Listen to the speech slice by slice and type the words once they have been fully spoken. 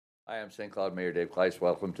Hi, I'm St. Cloud Mayor Dave Kleis.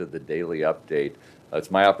 Welcome to the Daily Update. It's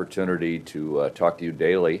my opportunity to talk to you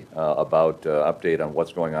daily about update on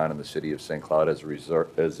what's going on in the city of St. Cloud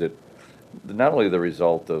as it not only the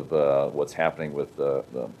result of what's happening with the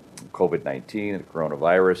COVID-19 and the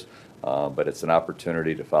coronavirus, but it's an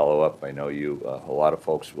opportunity to follow up. I know a lot of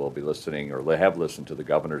folks will be listening or have listened to the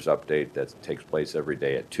governor's update that takes place every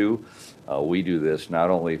day at 2. We do this not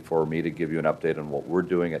only for me to give you an update on what we're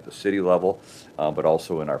doing at the city level, but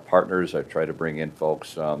also in our partners. I try to bring in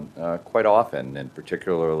folks quite often, and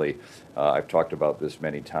particularly, I've talked about this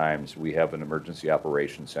many times. We have an Emergency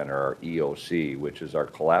Operations Center, our EOC, which is our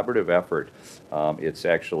collaborative effort. It's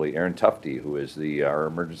actually Erin Tufte, who is our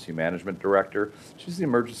Emergency Management Director. She's the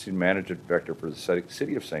Emergency Management Director for the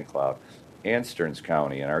city of St. Cloud and Stearns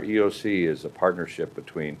County. And our EOC is a partnership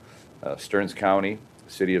between Stearns County,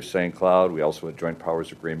 City of St. Cloud. We also have a joint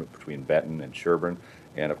powers agreement between Benton and Sherburne.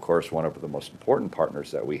 And of course, one of the most important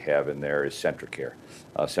partners that we have in there is Centricare.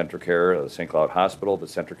 Centricare, St. Cloud Hospital, but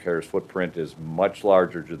Centricare's footprint is much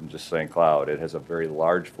larger than just St. Cloud. It has a very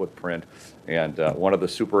large footprint, and one of the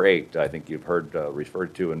Super 8, I think you've heard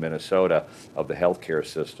referred to in Minnesota, of the healthcare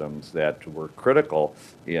systems that were critical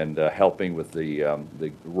in helping with the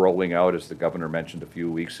rolling out, as the governor mentioned a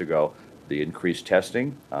few weeks ago, the increased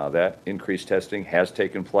testing. That increased testing has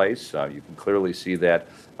taken place. You can clearly see that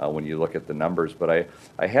when you look at the numbers. But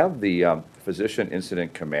I have the physician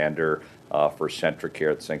incident commander for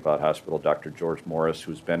Centricare at St. Cloud Hospital, Dr. George Morris,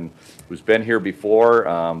 who's been here before,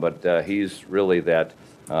 but he's really that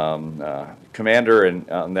commander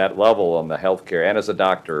on that level on the healthcare. And as a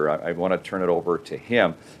doctor, I want to turn it over to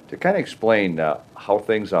him to kind of explain how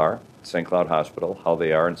things are St. Cloud Hospital, how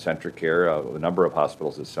they are in Centricare, the number of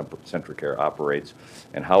hospitals that Centricare operates,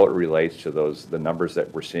 and how it relates to the numbers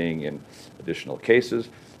that we're seeing in additional cases.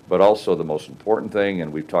 But also the most important thing,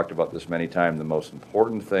 and we've talked about this many times, the most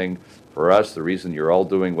important thing for us, the reason you're all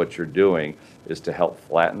doing what you're doing, is to help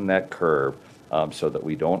flatten that curve so that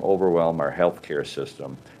we don't overwhelm our healthcare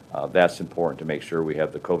system. That's important to make sure we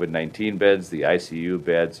have the COVID-19 beds, the ICU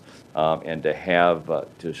beds, and to have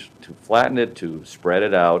to flatten it, to spread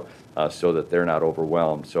it out so that they're not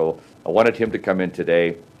overwhelmed. So I wanted him to come in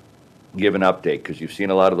today, give an update, because you've seen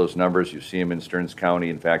a lot of those numbers. You see them in Stearns County.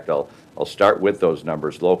 In fact, I'll start with those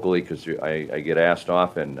numbers locally because I get asked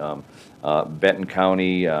often. Benton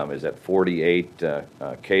County is at 48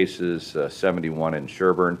 cases, 71 in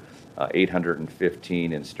Sherburne.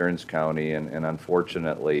 815 in Stearns County, and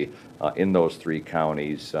unfortunately, in those three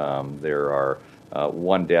counties, there are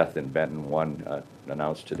one death in Benton, one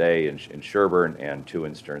announced today in Sherburne, and 2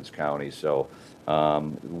 in Stearns County. So I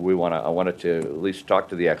wanted to at least talk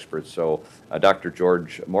to the experts. So Dr.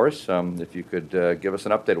 George Morris, if you could give us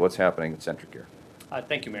an update of what's happening at Centricare.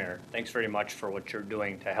 Thank you, Mayor. Thanks very much for what you're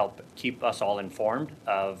doing to help keep us all informed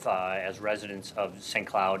of as residents of St.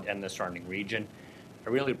 Cloud and the surrounding region. I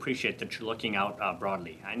really appreciate that you're looking out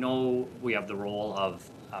broadly. I know we have the role of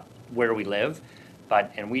where we live,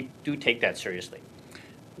 and we do take that seriously.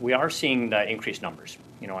 We are seeing the increased numbers,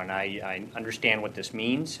 and I understand what this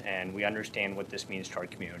means, and we understand what this means to our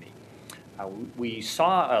community. We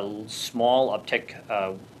saw a small uptick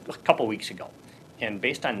a couple weeks ago, and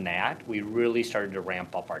based on that, we really started to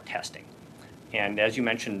ramp up our testing. And as you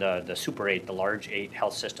mentioned, the Super 8, the large 8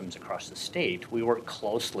 health systems across the state, we work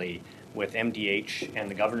closely with MDH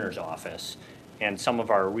and the governor's office and some of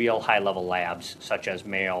our real high-level labs, such as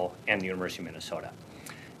Mayo and the University of Minnesota.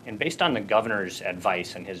 And based on the governor's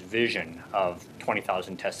advice and his vision of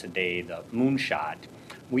 20,000 tests a day, the moonshot,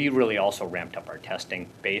 we really also ramped up our testing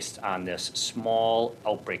based on this small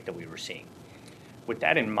outbreak that we were seeing. With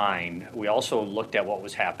that in mind, we also looked at what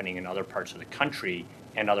was happening in other parts of the country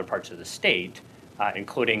and other parts of the state,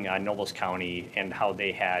 including Nobles County, and how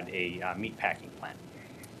they had a meat packing plant.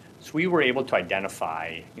 So we were able to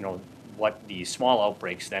identify, what these small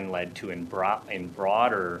outbreaks then led to in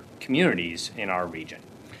broader communities in our region.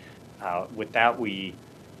 With that, we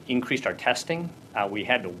increased our testing. We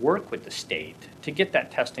had to work with the state to get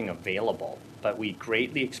that testing available, but we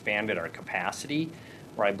greatly expanded our capacity,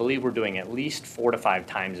 where I believe we're doing at least 4 to 5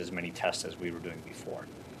 times as many tests as we were doing before.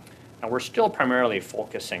 Now, we're still primarily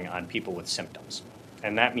focusing on people with symptoms.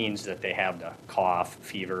 And that means that they have the cough,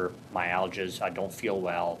 fever, myalgias, don't feel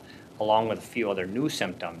well, along with a few other new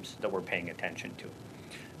symptoms that we're paying attention to.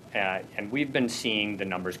 And we've been seeing the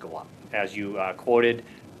numbers go up. As you quoted,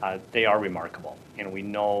 they are remarkable. And we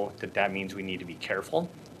know that means we need to be careful,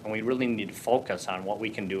 and we really need to focus on what we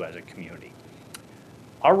can do as a community.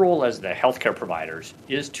 Our role as the healthcare providers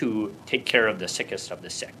is to take care of the sickest of the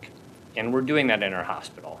sick. And we're doing that in our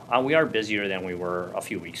hospital. We are busier than we were a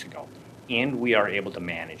few weeks ago, and we are able to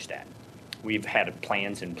manage that. We've had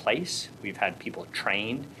plans in place, we've had people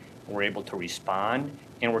trained, we're able to respond,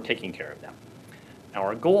 and we're taking care of them. Now,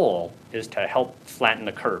 our goal is to help flatten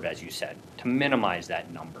the curve, as you said, to minimize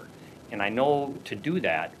that number. And I know to do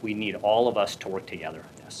that, we need all of us to work together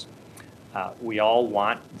on this. We all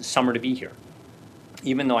want the summer to be here.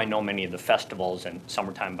 Even though I know many of the festivals and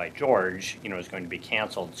Summertime by George, is going to be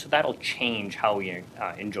canceled, so that'll change how we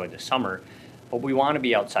enjoy the summer. But we want to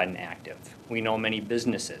be outside and active. We know many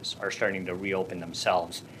businesses are starting to reopen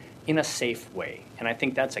themselves in a safe way, and I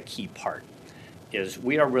think that's a key part. Is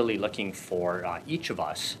we are really looking for each of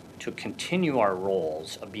us to continue our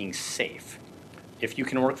roles of being safe. If you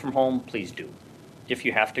can work from home, please do. If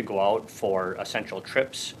you have to go out for essential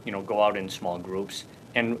trips, go out in small groups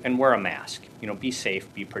and wear a mask. Be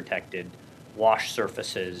safe, be protected, wash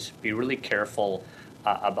surfaces, be really careful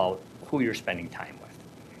about who you're spending time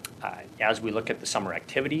with. As we look at the summer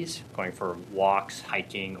activities, going for walks,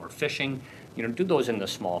 hiking, or fishing, do those in the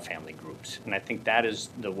small family groups. And I think that is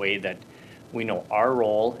the way that we know our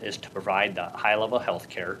role is to provide the high-level health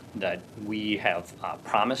care that we have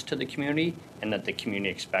promised to the community and that the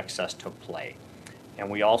community expects us to play. And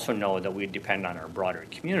we also know that we depend on our broader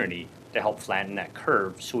community to help flatten that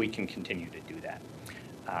curve so we can continue to do that.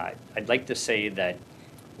 I'd like to say that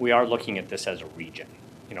we are looking at this as a region.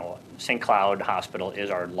 St. Cloud Hospital is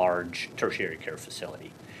our large tertiary care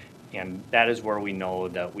facility. And that is where we know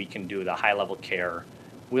that we can do the high-level care.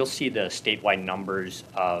 We'll see the statewide numbers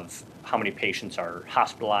of how many patients are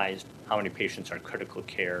hospitalized, how many patients are critical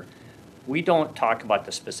care. We don't talk about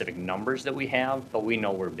the specific numbers that we have, but we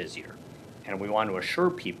know we're busier. And we want to assure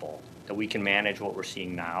people that we can manage what we're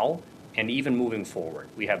seeing now and even moving forward.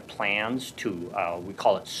 We have plans to, we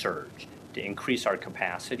call it surge, to increase our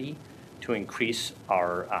capacity, to increase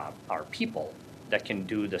our people that can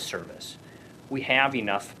do the service. We have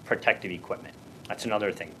enough protective equipment. That's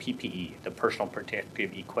another thing, PPE, the personal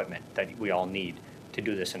protective equipment that we all need to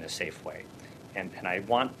do this in a safe way. And I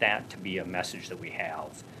want that to be a message that we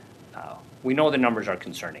have. We know the numbers are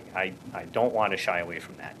concerning. I don't want to shy away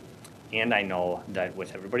from that. And I know that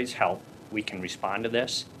with everybody's help, we can respond to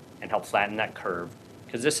this and help flatten that curve,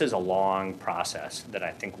 because this is a long process that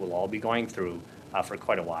I think we'll all be going through for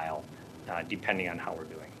quite a while, depending on how we're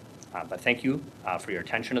doing. But thank you for your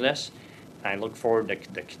attention to this. And I look forward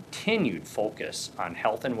to the continued focus on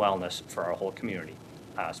health and wellness for our whole community,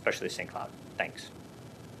 especially St. Cloud. Thanks.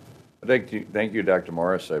 Thank you, Dr.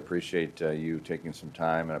 Morris. I appreciate you taking some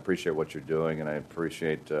time, and I appreciate what you're doing, and I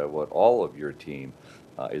appreciate what all of your team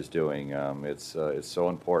is doing. It's so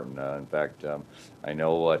important. In fact, I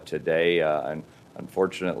know today, and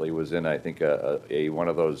unfortunately was in, I think, a one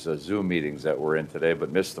of those Zoom meetings that we're in today,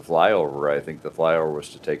 but missed the flyover. I think the flyover was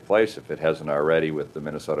to take place, if it hasn't already, with the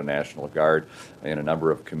Minnesota National Guard in a number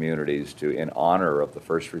of communities in honor of the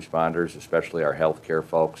first responders, especially our healthcare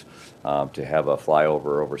folks, to have a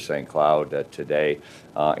flyover over St. Cloud today.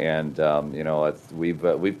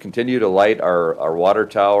 We've continued to light our water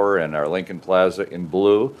tower and our Lincoln Plaza in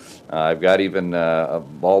blue. I've got even a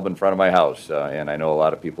bulb in front of my house, and I know a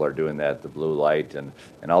lot of people are doing that, the blue light. And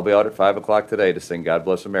I'll be out at 5 o'clock today to sing God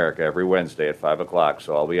Bless America every Wednesday at 5 o'clock.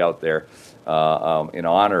 So I'll be out there in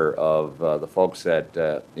honor of the folks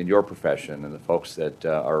that in your profession and the folks that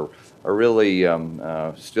are really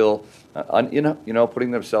still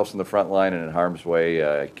putting themselves in the front line and in harm's way.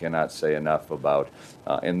 I cannot say enough about,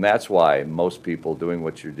 and that's why most people doing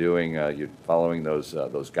what you're doing, you're following those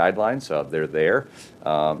guidelines. They're there.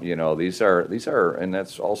 These are, and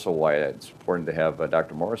that's also why it's important to have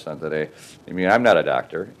Dr. Morris on today. I mean, I'm not a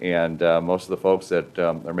doctor, and most of the folks that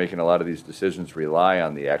are making a lot of these decisions rely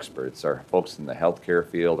on the experts, our folks in the healthcare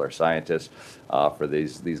field, our scientists, for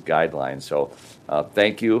these guidelines. So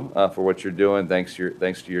thank you for what you're doing. Thanks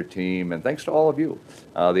to your team, and thanks to all of you.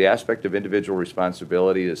 The aspect of individual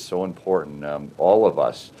responsibility is so important. All of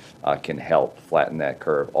us can help flatten that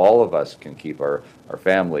curve. All of us can keep our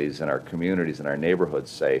families and our communities and our neighborhoods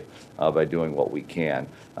safe by doing what we can.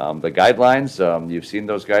 The guidelines, you've seen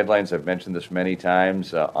those guidelines. I've mentioned this many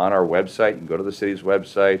times on our website. You can go to the city's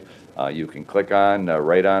website. You can click on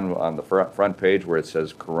right on the front page where it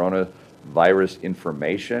says coronavirus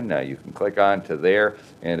information. You can click on to there,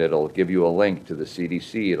 and it'll give you a link to the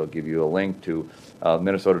CDC. It'll give you a link to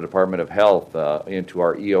Minnesota Department of Health, into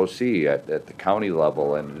our EOC at the county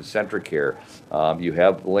level and Centricare. You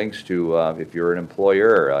have links to, if you're an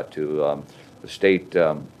employer, to the state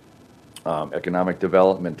economic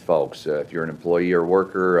development folks. If you're an employee or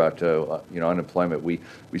worker, to unemployment, we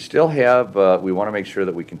still have. We want to make sure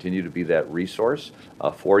that we continue to be that resource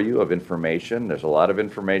for you of information. There's a lot of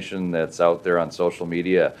information that's out there on social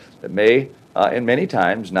media that may And many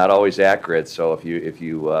times not always accurate. So if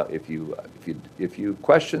you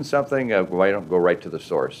question something, why don't go right to the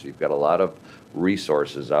source? You've got a lot of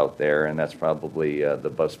resources out there, and that's probably the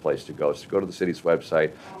best place to go. So go to the city's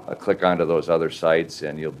website, click onto those other sites,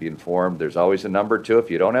 and you'll be informed. There's always a number too. If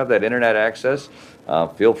you don't have that internet access,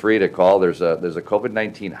 feel free to call. There's a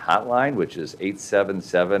COVID-19 hotline, which is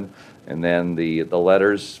 877, and then the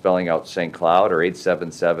letters spelling out St. Cloud are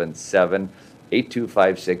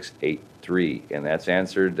 877-782-5683. And that's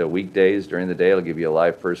answered weekdays during the day. It'll give you a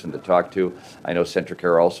live person to talk to. I know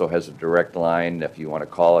Centricare also has a direct line if you want to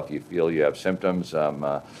call if you feel you have symptoms,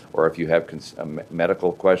 or if you have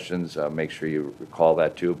medical questions, make sure you call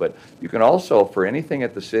that too. But you can also, for anything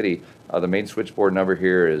at the city, the main switchboard number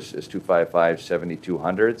here is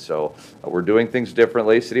 255-7200. So we're doing things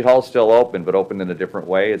differently. City Hall's still open, but open in a different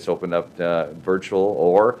way. It's opened up virtual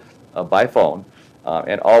or by phone.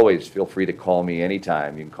 And always feel free to call me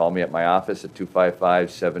anytime. You can call me at my office at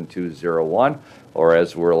 255-7201, or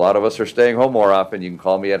as a lot of us are staying home more often, you can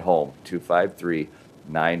call me at home,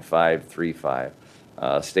 253-9535.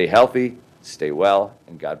 Stay healthy, stay well,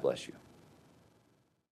 and God bless you.